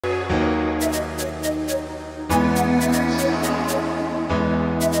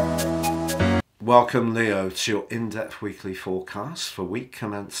Welcome, Leo, to your in-depth weekly forecast for week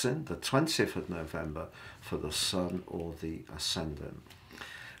commencing the 20th of November for the Sun or the Ascendant.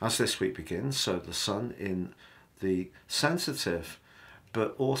 As this week begins, so the Sun in the sensitive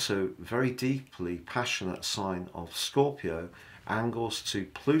but also very deeply passionate sign of Scorpio angles to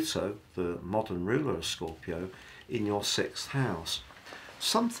Pluto, the modern ruler of Scorpio, in your 6th house.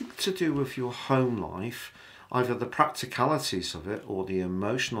 Something to do with your home life, either the practicalities of it or the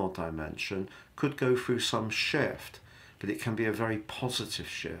emotional dimension could go through some shift, but it can be a very positive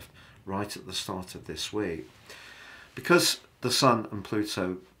shift right at the start of this week. Because the Sun and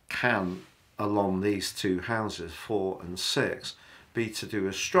Pluto can, along these two houses, 4 and 6, be to do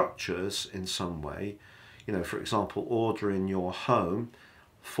with structures in some way, you know, for example, ordering your home,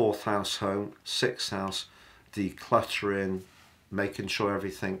 4th house home, 6th house, decluttering, making sure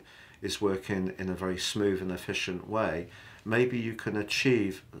everything is working in a very smooth and efficient way. Maybe you can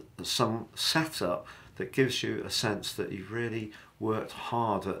achieve some setup that gives you a sense that you've really worked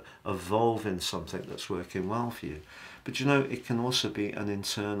hard at evolving something that's working well for you. But you know, it can also be an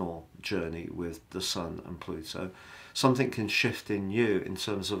internal journey with the Sun and Pluto. Something can shift in you in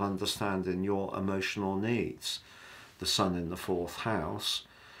terms of understanding your emotional needs, the Sun in the 4th house,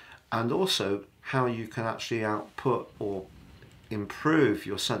 and also how you can actually output or improve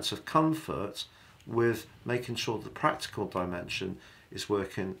your sense of comfort with making sure the practical dimension is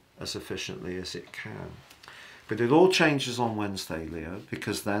working as efficiently as it can. But it all changes on Wednesday, Leo,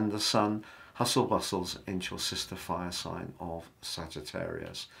 because then the Sun hustle bustles into your sister fire sign of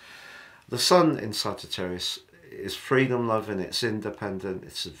Sagittarius. The Sun in Sagittarius is freedom loving, it's independent,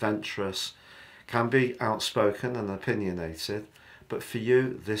 it's adventurous, can be outspoken and opinionated, but for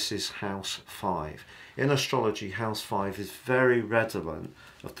you this is house 5. In astrology, house 5 is very redolent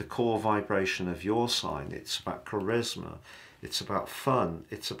of the core vibration of your sign. It's about charisma, it's about fun,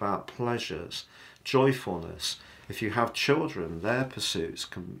 it's about pleasures, joyfulness. If you have children, their pursuits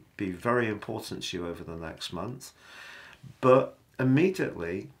can be very important to you over the next month. But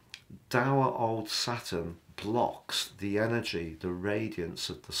immediately, dour old Saturn blocks the energy, the radiance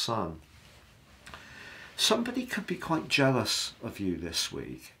of the Sun. Somebody could be quite jealous of you this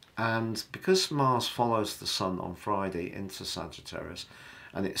week. And because Mars follows the Sun on Friday into Sagittarius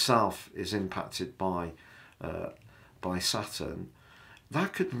and itself is impacted by Saturn,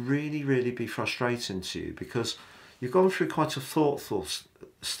 that could really be frustrating to you, because you've gone through quite a thoughtful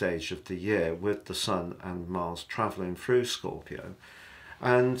stage of the year with the Sun and Mars travelling through Scorpio,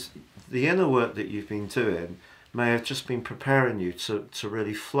 and the inner work that you've been doing may have just been preparing you to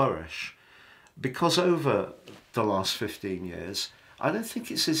really flourish, because over the last 15 years I don't think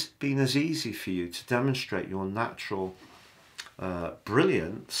it's been as easy for you to demonstrate your natural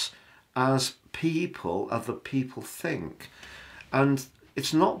brilliance as other people think. And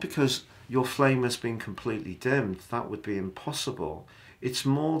it's not because your flame has been completely dimmed, that would be impossible. It's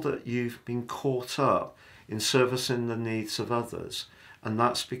more that you've been caught up in servicing the needs of others, and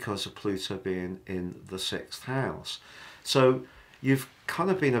that's because of Pluto being in the 6th house. So you've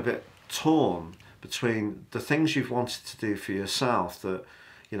kind of been a bit torn between the things you've wanted to do for yourself that,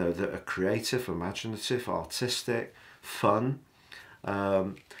 you know, that are creative, imaginative, artistic, fun.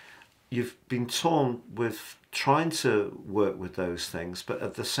 You've been torn with trying to work with those things, but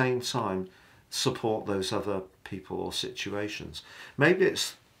at the same time support those other people or situations. Maybe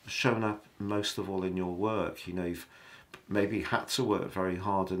it's shown up most of all in your work. You know, you've maybe had to work very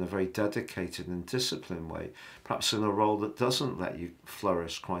hard in a very dedicated and disciplined way, perhaps in a role that doesn't let you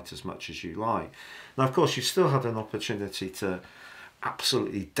flourish quite as much as you like. Now, of course, you still had an opportunity to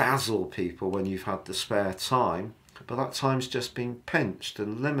absolutely dazzle people when you've had the spare time, but that time's just been pinched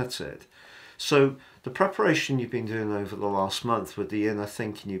and limited. So the preparation you've been doing over the last month with the inner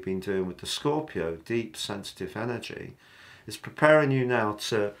thinking you've been doing with the Scorpio, deep sensitive energy, is preparing you now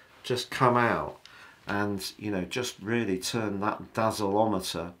to just come out and, you know, just really turn that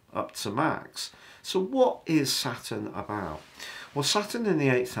dazzleometer up to max. So what is Saturn about? Well, Saturn in the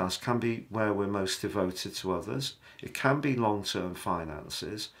 8th house can be where we're most devoted to others. It can be long-term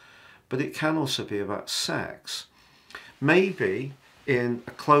finances, but it can also be about sex. Maybe in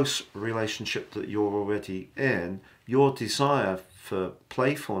a close relationship that you're already in, your desire for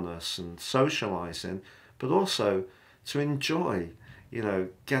playfulness and socializing, but also to enjoy, you know,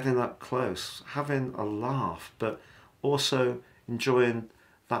 getting up close, having a laugh, but also enjoying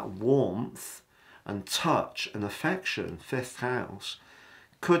that warmth and touch and affection, 5th house,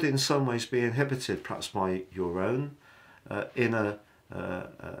 could in some ways be inhibited perhaps by your own inner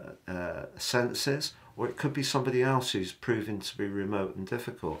senses, or it could be somebody else who's proving to be remote and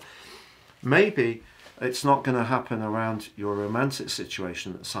difficult. Maybe It's not going to happen around your romantic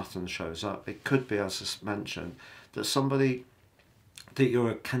situation that Saturn shows up. It could be, as I mentioned, that somebody that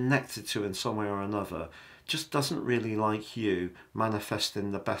you're connected to in some way or another just doesn't really like you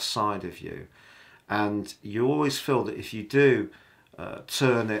manifesting the best side of you. And you always feel that if you do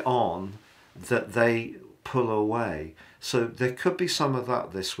turn it on, that they pull away. So there could be some of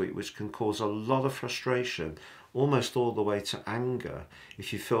that this week, which can cause a lot of frustration, almost all the way to anger,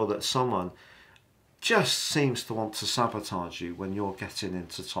 if you feel that someone just seems to want to sabotage you when you're getting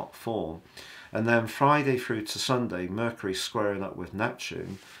into top form. And then Friday through to Sunday, Mercury squaring up with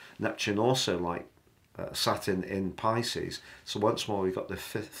Neptune. Neptune also sat in Pisces. So once more we've got the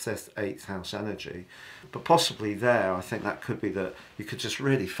 5th, 8th house energy. But possibly there, I think that could be that you could just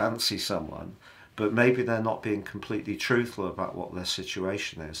really fancy someone, but maybe they're not being completely truthful about what their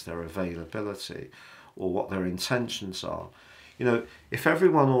situation is, their availability, or what their intentions are. You know, if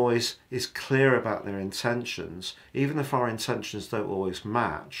everyone always is clear about their intentions, even if our intentions don't always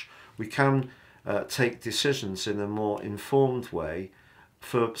match, we can take decisions in a more informed way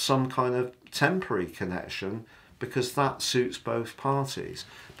for some kind of temporary connection, because that suits both parties.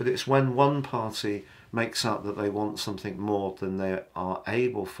 But it's when one party makes out that they want something more than they are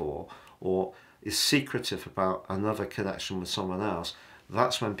able for, or is secretive about another connection with someone else,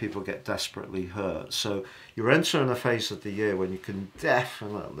 that's when people get desperately hurt. So you're entering a phase of the year when you can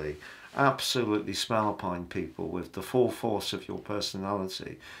definitely, absolutely spellbind people with the full force of your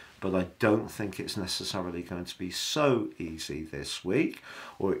personality. But I don't think it's necessarily going to be so easy this week.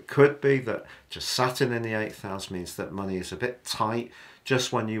 Or it could be that just Saturn in the 8th house means that money is a bit tight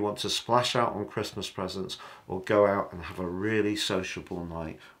just when you want to splash out on Christmas presents or go out and have a really sociable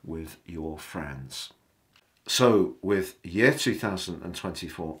night with your friends. So with year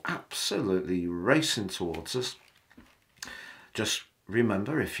 2024 absolutely racing towards us, just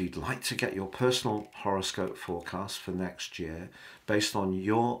remember, if you'd like to get your personal horoscope forecast for next year based on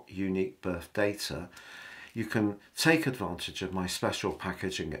your unique birth data, you can take advantage of my special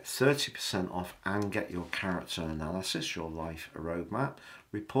package and get 30% off and get your character analysis, your life roadmap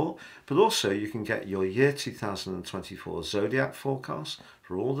report. But also you can get your year 2024 zodiac forecast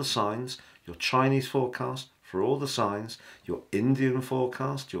for all the signs, your Chinese forecast for all the signs, your Indian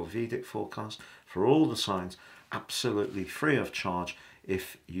forecast, your Vedic forecast for all the signs, absolutely free of charge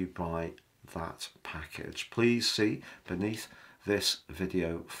if you buy that package. Please see beneath this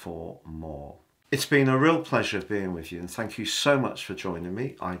video for more. It's been a real pleasure being with you, and thank you so much for joining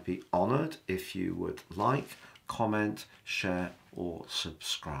me. I'd be honoured if you would like, comment, share or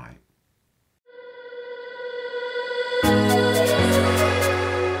subscribe.